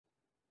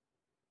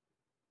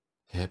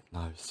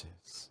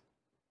Hypnosis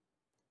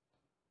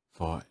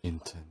for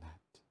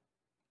internet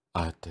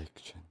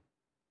addiction.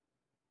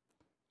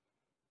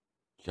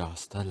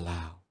 Just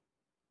allow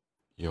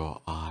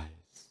your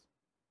eyes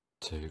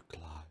to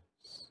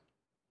close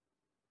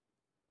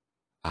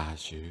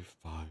as you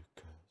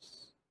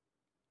focus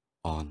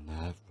on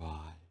the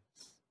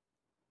rise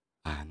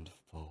and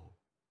fall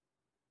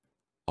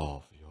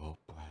of your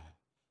breath.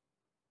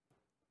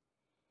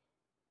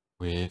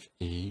 With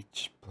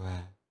each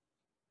breath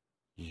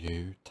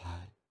you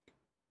take,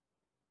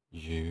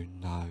 you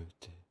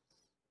notice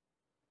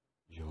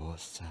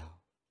yourself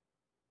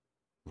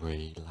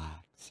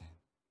relaxing.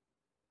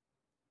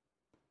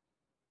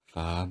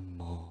 The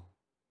more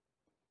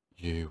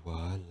you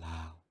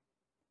allow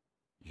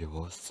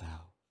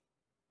yourself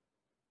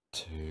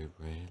to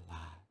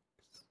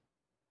relax,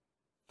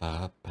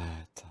 the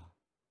better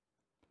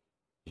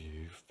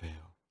you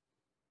feel,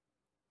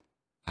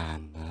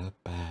 and the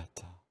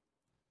better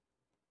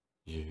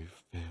you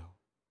feel,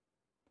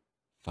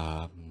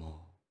 the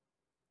more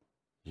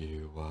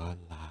you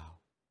allow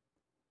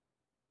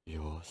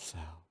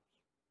yourself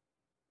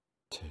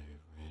to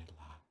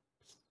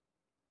relax.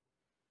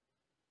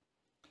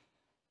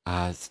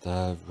 As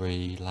the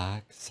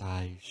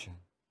relaxation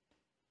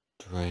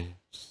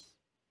drifts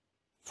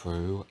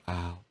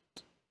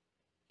throughout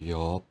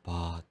your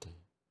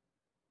body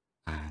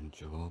and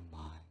your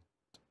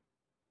mind,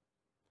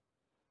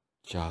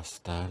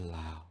 just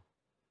allow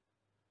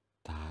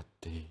that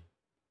deep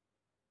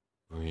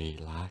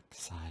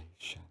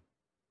relaxation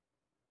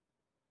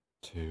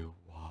to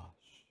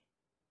wash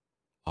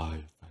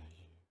over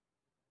you.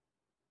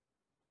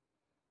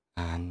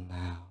 And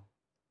now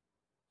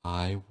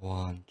I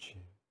want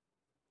you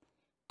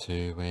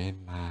to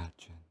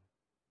imagine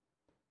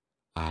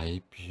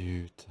a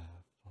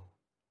beautiful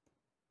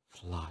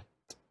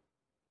flight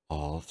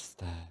of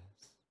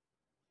stairs,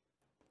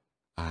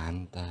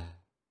 and there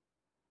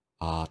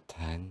are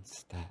 10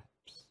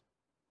 steps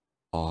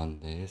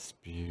on this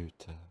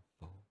beautiful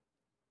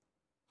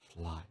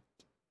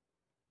flight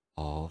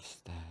of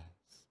stairs,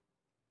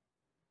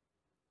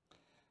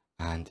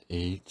 and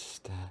each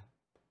step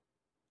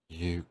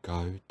you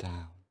go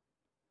down,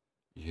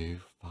 you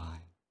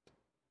find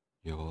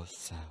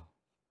yourself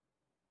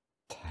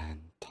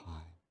 10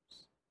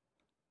 times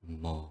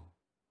more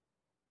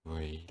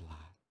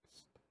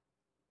relaxed,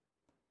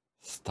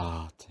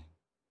 starting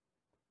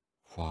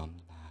from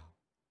now.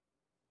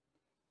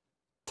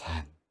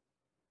 10.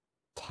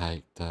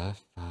 Take the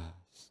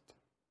first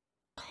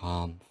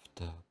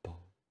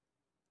comfortable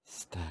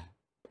step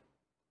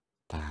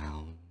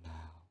down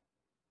now,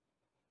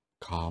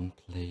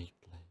 completely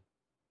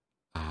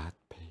at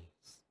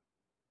peace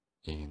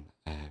in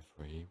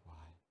every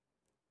way.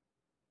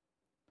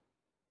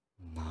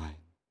 9.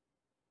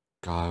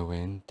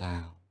 Going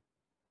down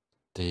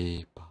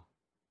deeper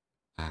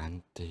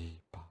and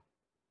deeper,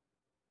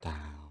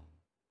 down,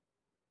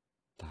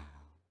 down,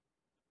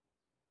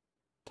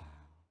 down.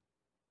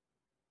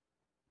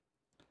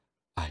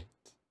 8.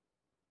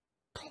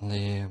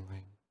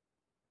 Clearing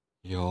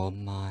your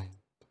mind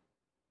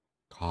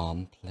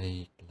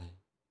completely,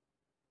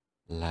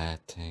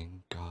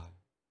 letting go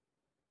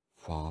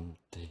from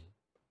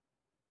deep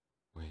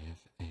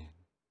within.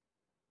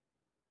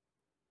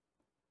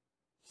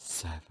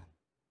 7.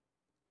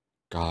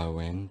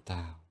 Going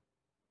down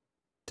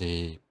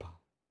deeper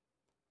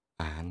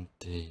and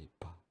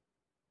deeper,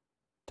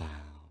 down,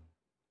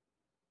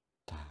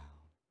 down,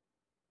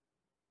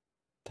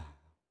 down.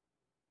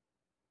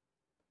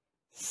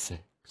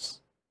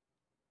 6.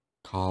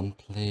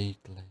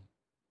 Completely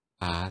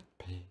at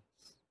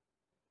peace,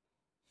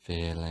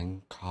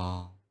 feeling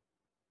calm,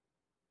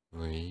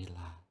 relaxed,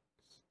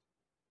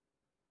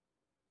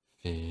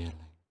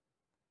 feeling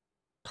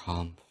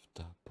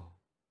comfortable,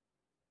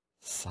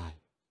 safe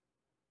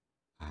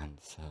and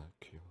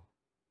secure.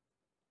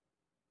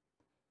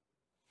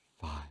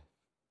 5.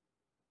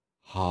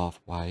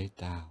 Halfway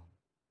down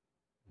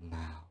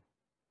now,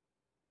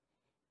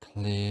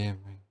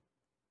 clearing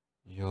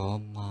your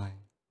mind,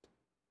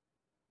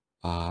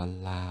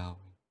 allowing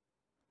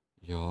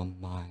your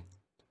mind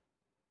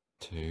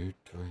to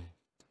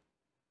drift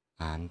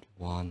and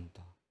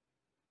wander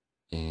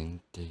in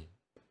deep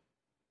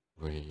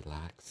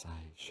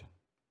relaxation.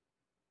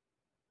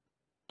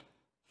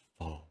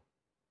 4.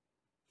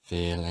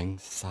 Feeling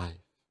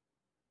safe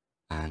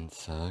and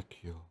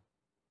secure,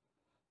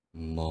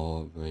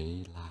 more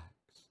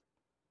relaxed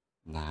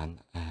than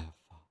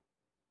ever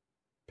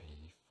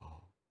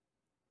before.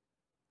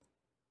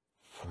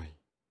 3.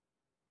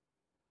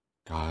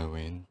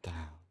 Going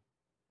down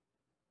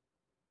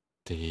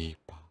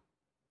deeper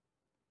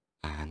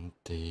and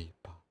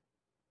deeper,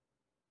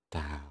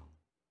 down,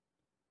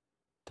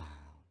 down,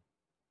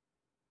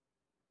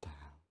 down.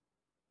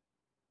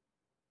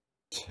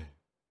 2.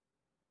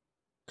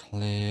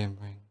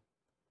 Clearing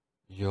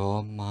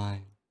your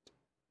mind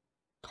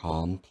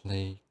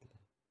completely,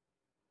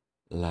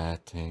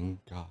 letting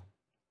go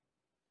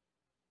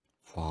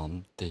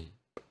from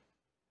deep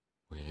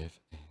within.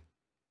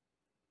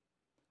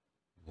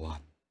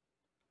 1.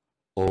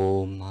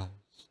 Almost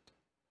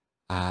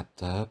at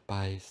the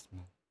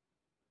basement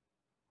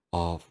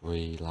of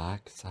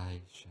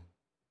relaxation,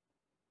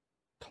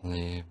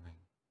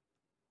 clearing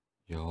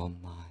your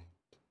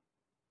mind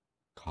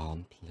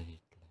completely,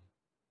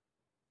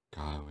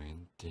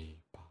 going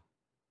deeper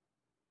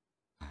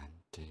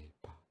and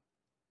deeper.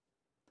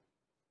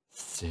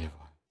 0.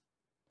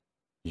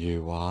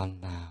 You are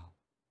now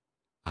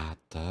at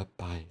the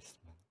basement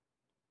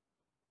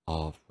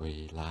of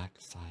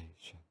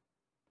relaxation,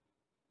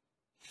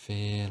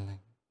 feeling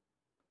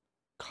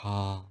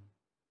calm,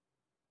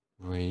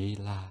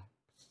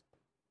 relaxed,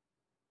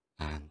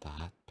 and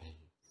at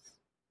peace.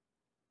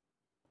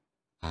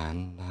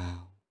 And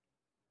now,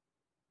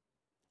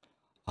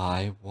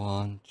 I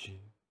want you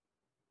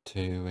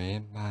to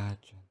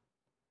imagine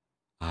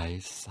a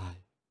safe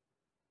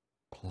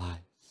place.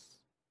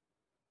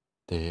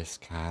 This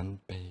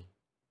can be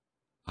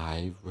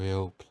a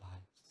real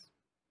place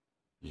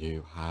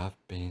you have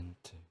been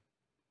to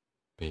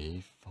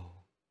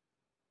before,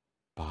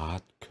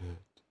 but could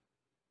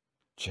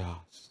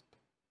just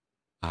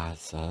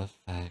as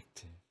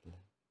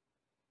effectively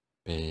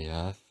be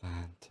a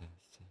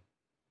fantasy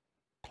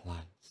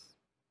place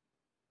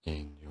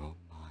in your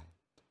mind.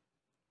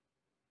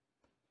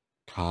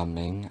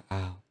 Coming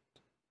out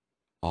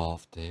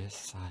of this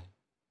safe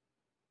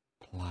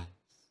place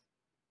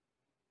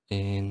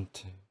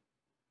into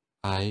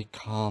a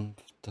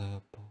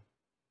comfortable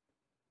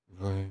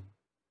room,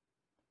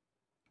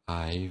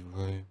 a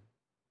room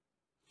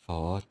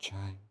for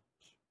change,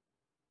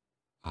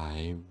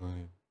 a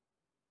room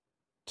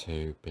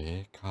to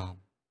become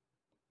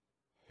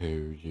who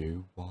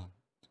you want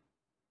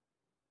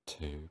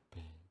to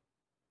be.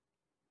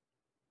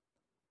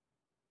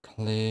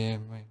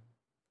 Clearing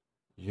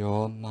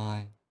your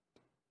mind,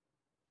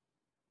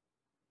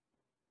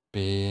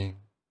 being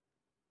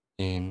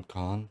in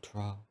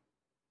control,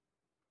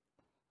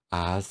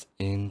 as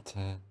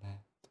internet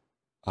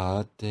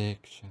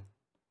addiction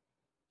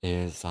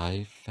is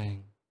a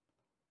thing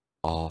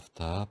of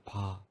the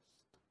past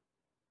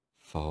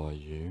for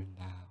you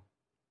now.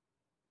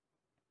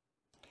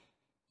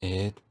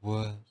 It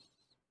was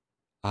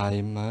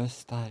a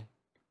mistake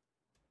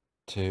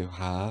to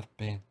have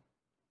been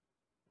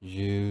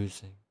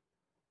using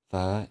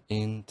the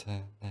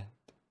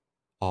internet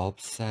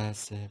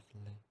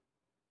obsessively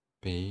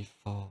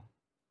before,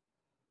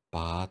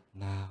 but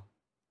now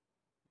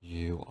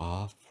you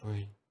are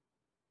free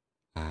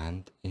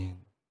and in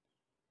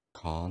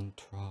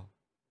control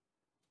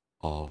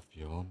of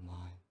your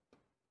mind,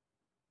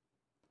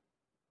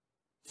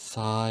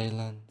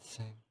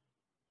 silencing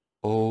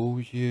all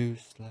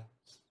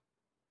useless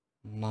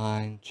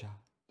mind chat.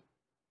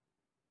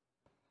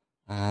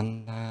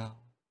 And now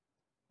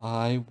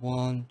I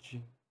want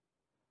you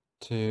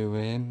to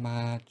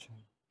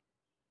imagine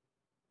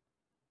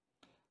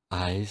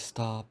a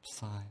stop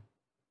sign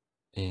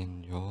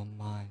in your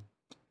mind.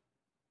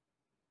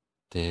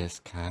 This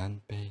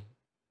can be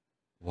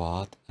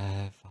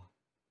whatever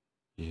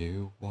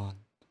you want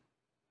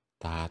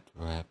that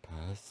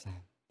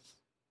represents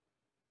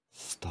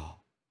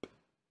stop.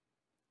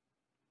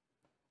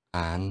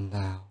 And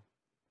now,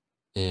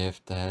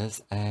 if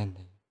there's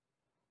any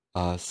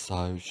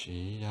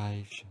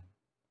association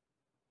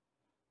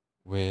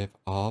with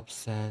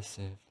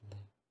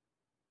obsessively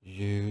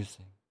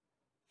using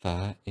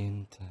the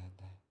internet,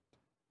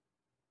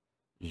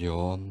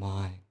 your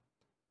mind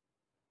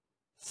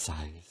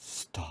says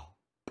stop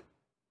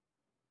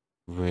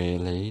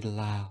really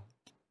loud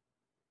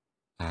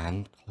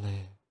and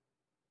clear.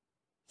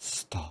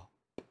 Stop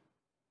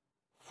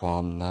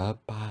from the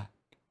back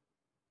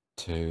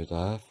to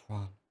the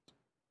front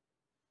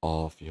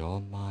of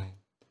your mind.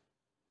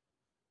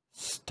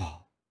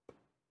 Stop,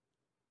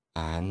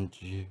 and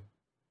you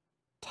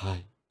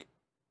take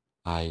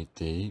a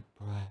deep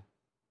breath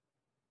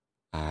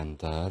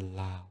and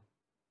allow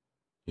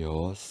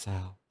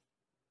yourself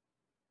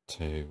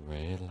to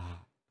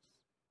relax,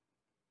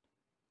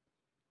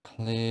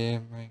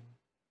 clearing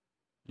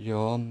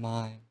your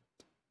mind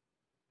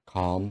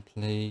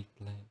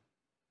completely,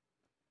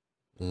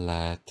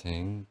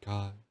 letting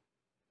go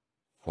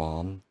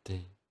from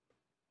deep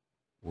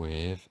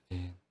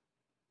within,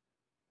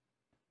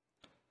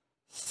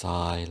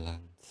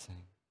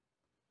 silencing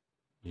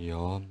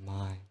your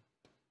mind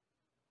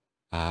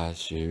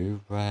as you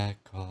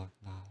recognize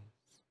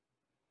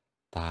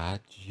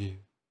that you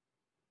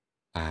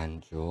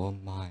and your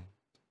mind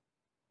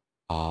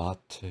are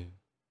two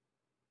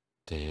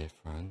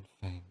different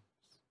things,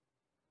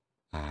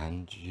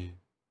 and you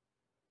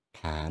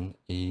can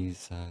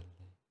easily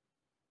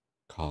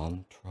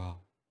control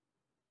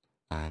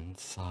and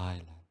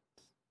silence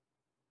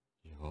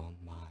your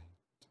mind,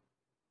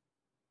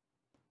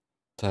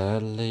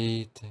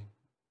 deleting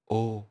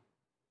all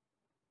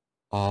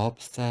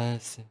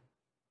obsessive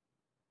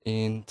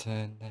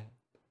internet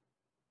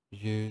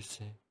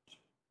usage,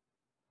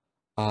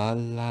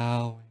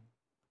 allowing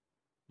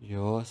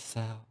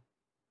yourself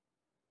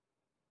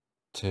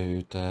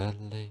to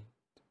delete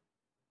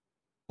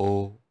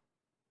all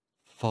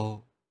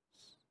thoughts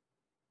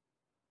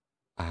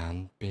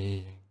and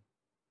being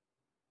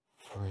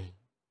free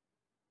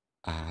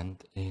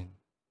and in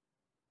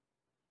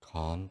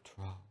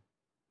control,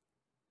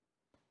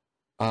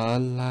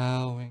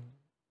 allowing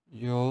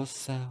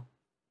yourself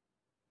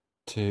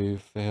to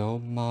feel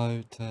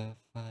motivated,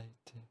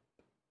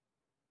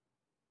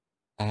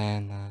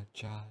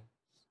 energized,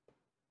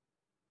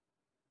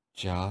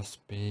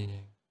 just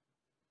being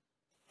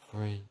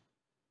free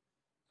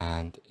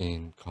and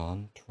in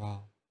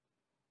control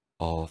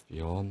of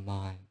your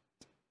mind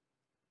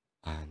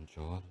and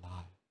your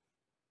life.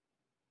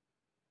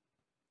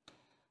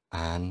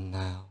 And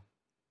now,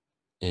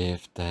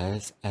 if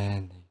there's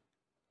any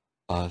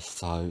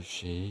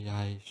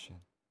association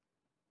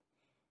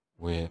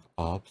with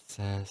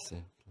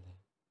obsessively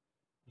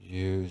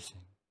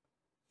using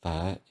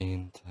the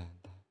internet,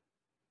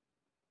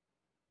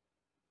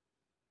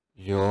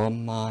 your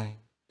mind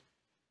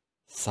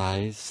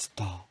says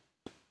stop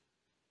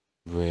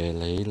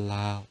really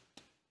loud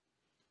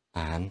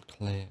and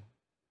clear.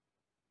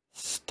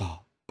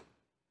 Stop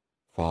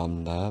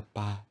from the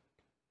back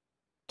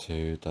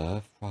to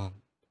the front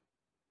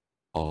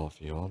of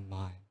your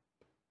mind.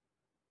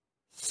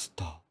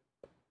 Stop,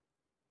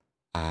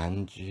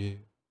 and you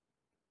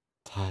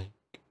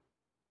take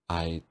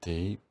a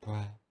deep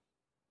breath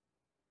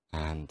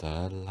and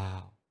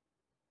allow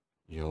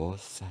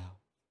yourself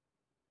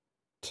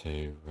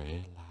to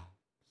relax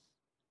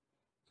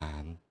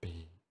and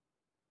be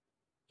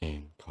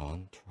in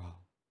control.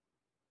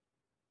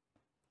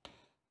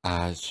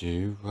 As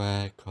you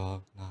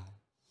recognize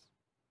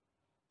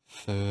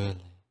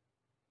fully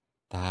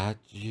that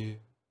you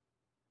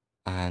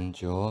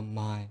and your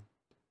mind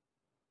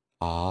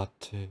are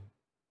two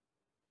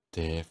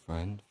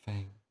different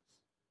things,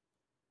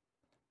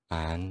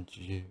 and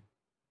you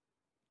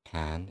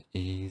can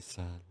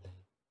easily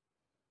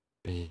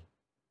be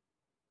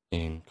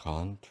in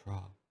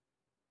control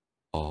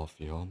of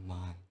your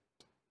mind,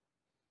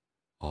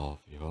 of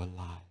your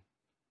life,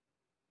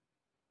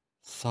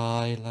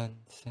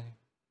 silencing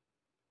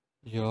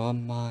your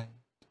mind,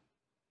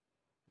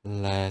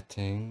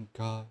 letting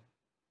go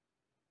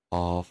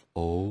of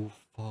all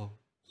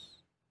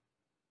thoughts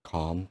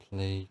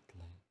completely,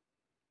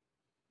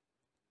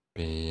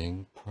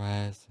 being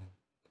present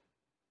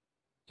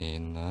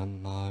in the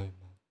moment.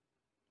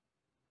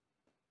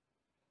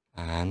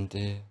 And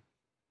if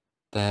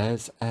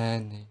there's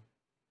any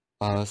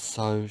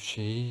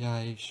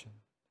association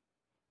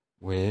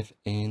with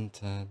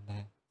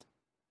internet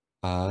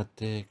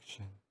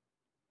addiction,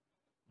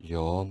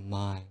 your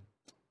mind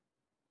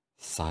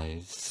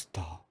says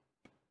stop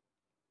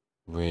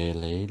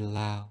really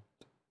loud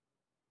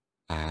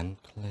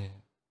and clear.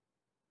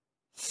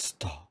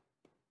 Stop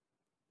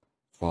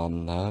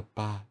from the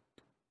back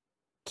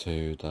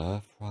to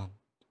the front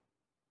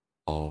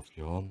of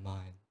your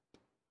mind.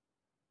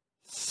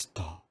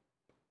 Stop,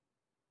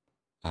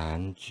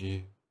 and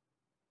you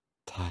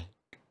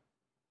take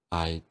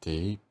a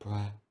deep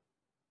breath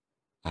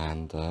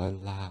and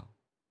allow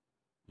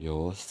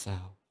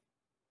yourself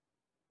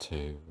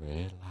to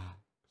relax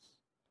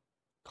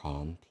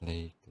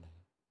completely,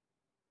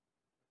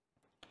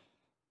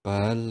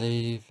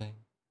 believing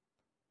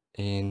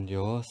in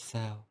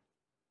yourself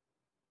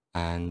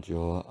and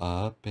your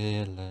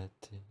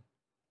ability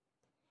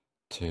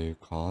to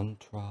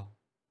control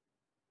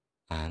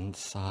and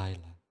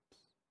silence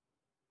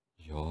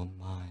your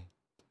mind,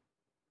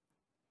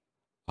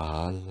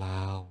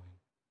 allowing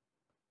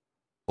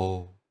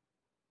all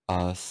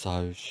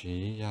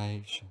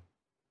association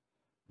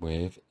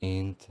with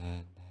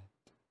internet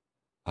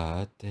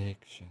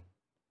addiction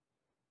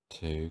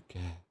to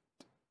get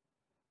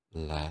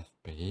left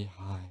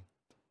behind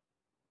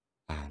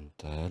and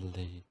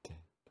deleted.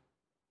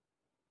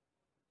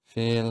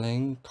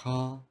 Feeling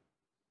calm,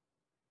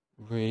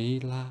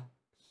 relaxed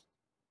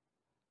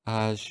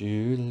as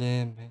you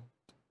limit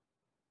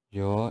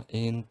your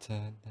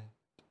internet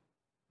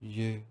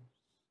use.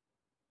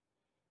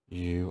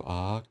 You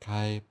are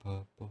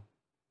capable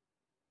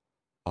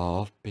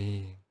of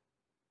being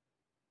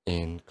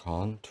in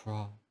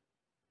control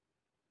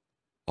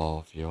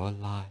of your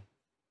life,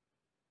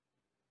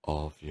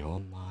 of your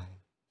mind.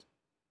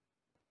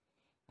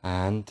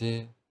 And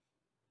if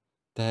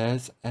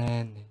there's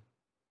any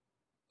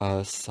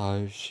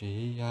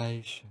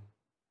association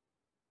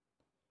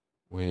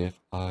with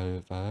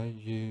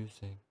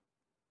overusing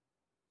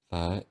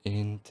the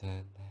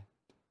internet,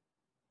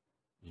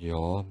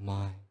 your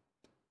mind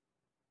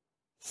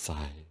says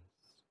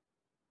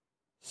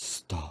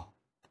stop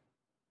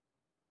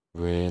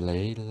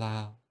really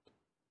loud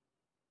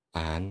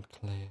and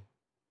clear.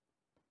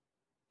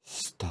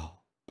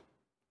 Stop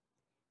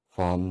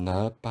from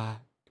the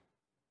back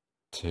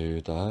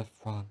to the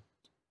front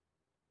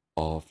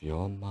of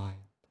your mind.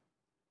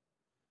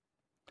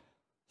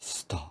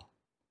 Stop,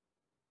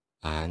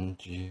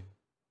 and you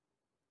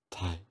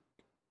take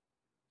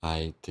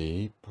a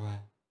deep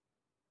breath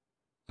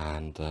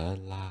and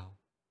allow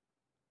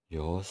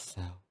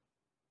yourself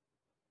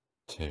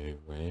to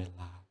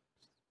relax,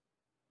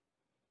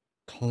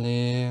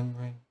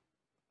 clearing,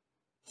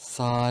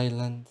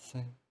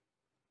 silencing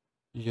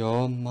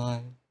your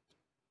mind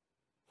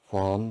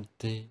from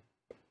deep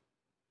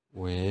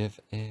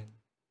within,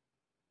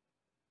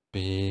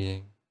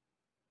 being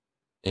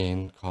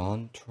in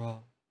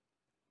control,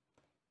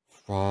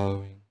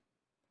 throwing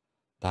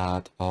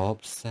that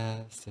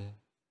obsessive,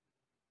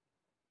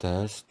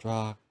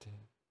 destructive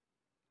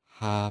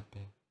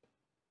habit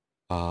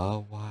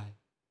away,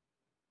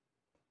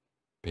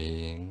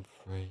 being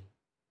free,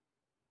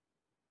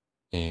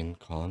 in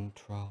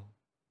control,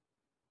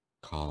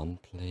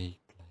 completely.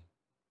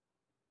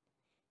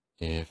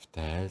 If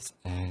there's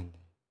any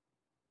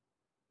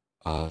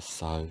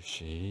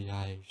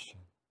association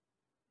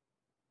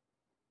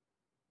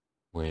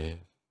with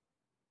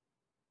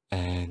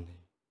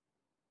any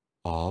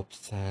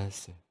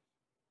obsessive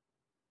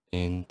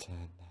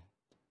internet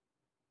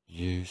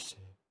usage,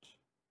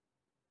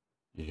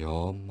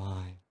 your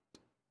mind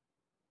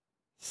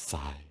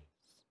says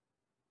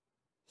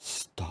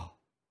stop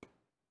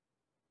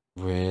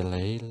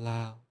really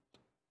loud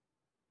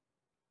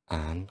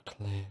and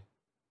clear.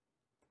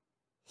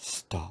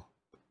 Stop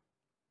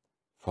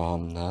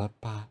from the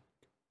back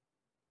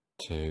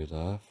to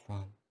the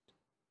front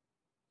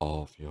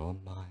of your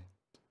mind.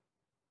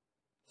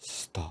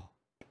 Stop,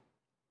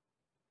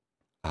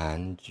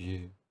 and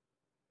you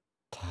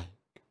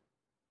take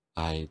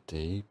a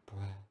deep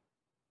breath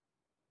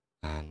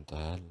and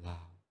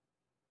allow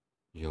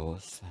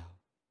yourself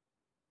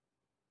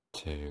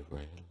to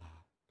relax,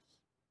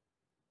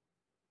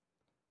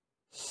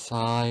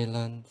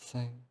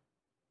 silencing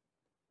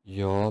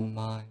your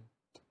mind,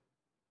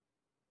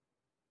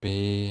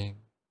 being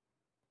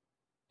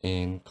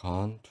in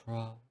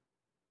control,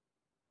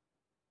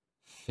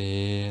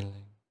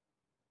 feeling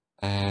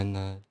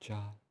energized,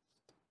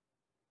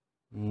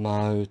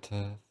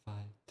 motivated,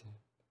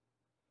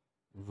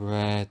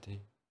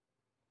 ready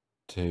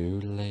to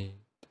lead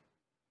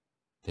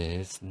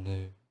this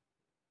new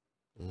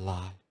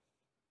life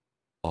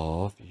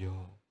of yours,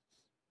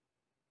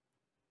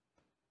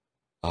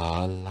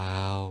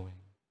 allowing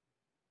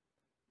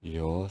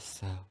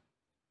yourself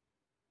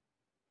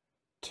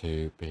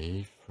to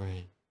be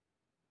free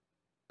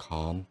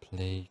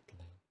completely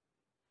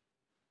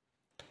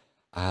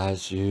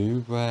as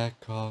you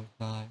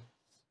recognize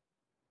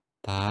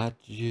that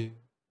you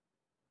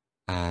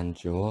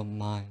and your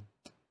mind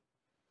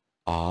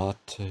are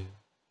two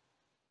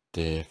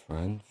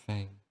different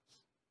things,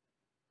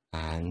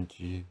 and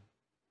you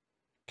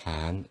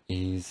can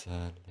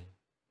easily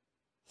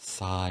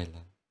silence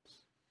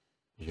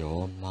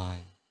your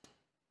mind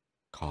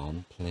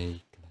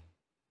completely,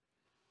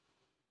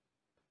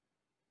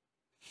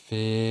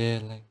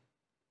 feeling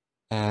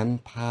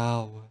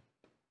empowered,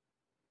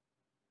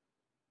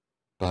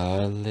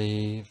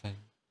 believing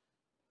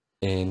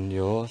in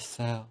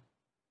yourself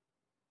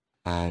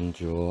and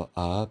your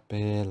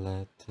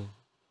ability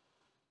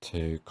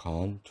to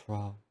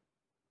control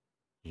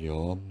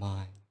your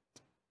mind,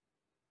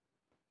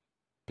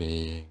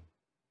 being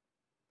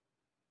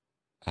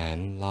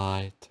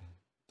enlightened,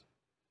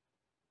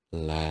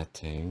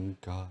 letting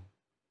go,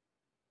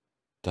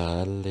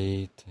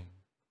 deleting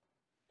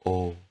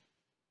all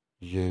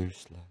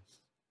useless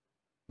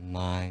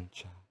mind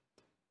chat,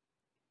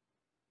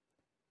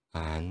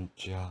 and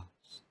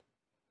just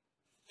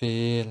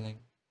feeling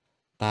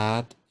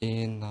that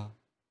inner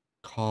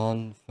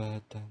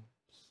confidence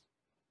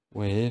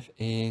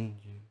within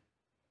you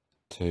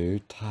to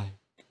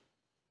take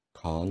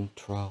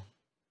control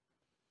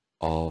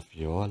of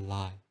your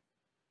life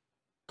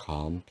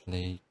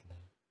completely,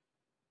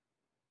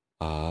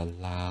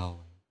 allowing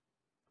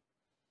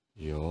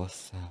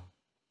yourself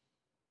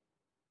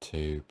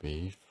to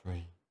be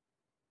free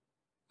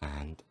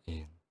and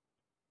in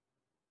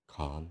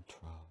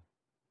control,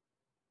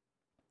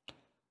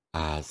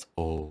 as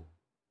all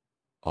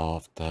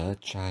of the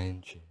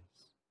changes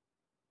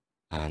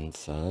and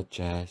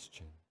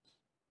suggestions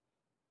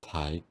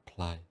take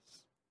place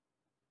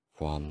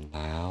from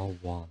now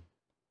on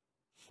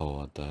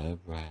for the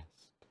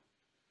rest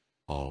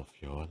of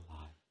your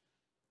life.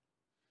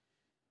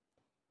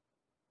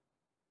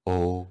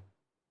 All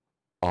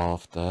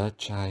of the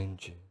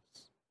changes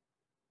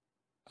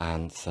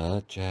and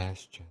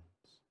suggestions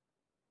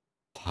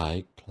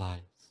take place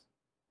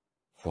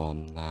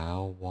from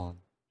now on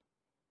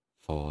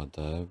for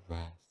the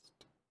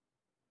rest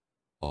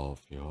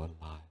of your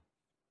life.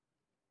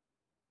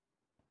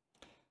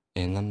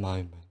 In a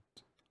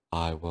moment,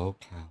 I will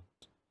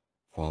count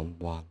from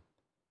 1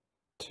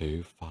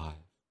 to 5,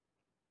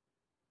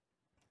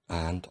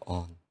 and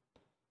on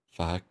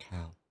the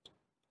count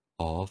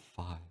of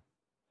 5,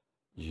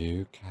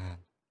 you can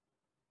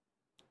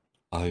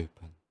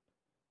open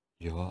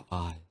your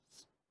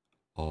eyes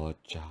or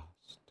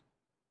just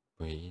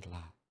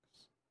relax.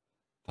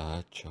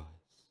 The choice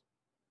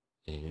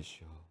is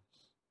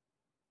yours,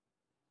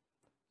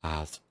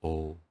 as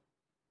all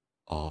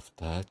of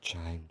the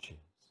changes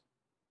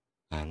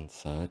and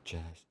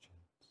suggestions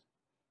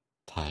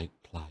take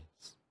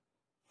place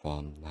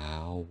from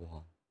now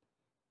on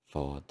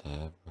for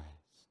the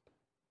rest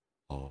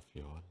of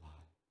your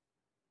life.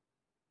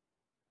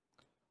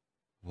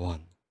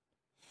 1.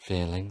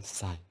 Feeling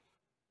safe,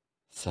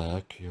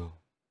 secure,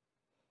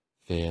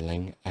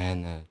 feeling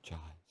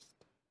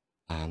energized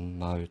and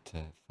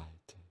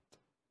motivated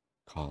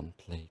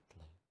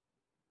completely.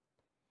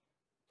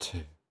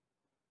 2.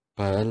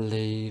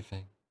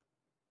 Believing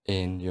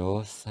in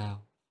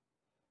yourself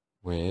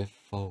with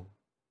full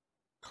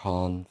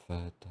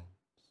confidence,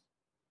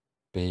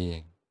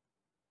 being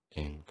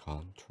in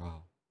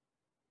control.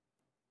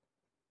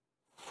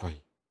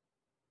 3.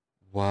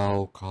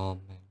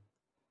 Welcoming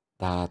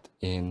that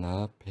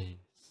inner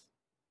peace,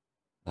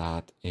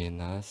 that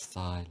inner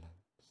silence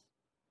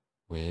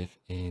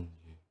within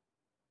you,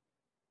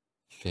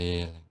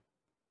 feeling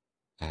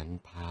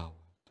empowered.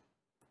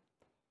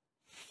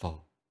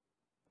 4.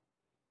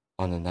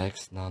 On the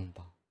next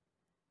number,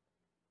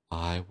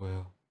 I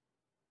will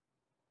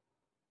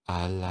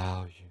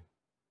allow you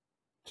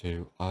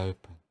to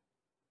open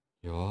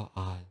your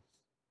eyes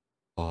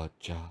or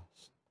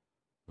just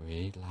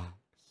relax.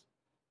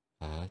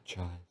 The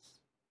choice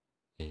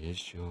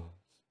is yours,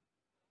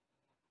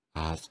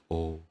 as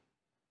all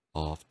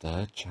of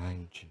the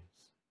changes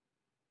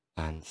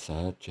and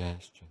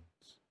suggestions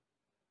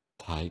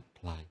take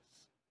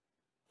place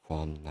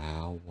from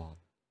now on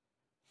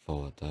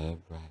for the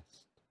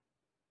rest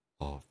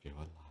of your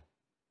life.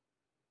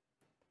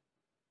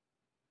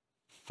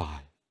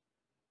 5.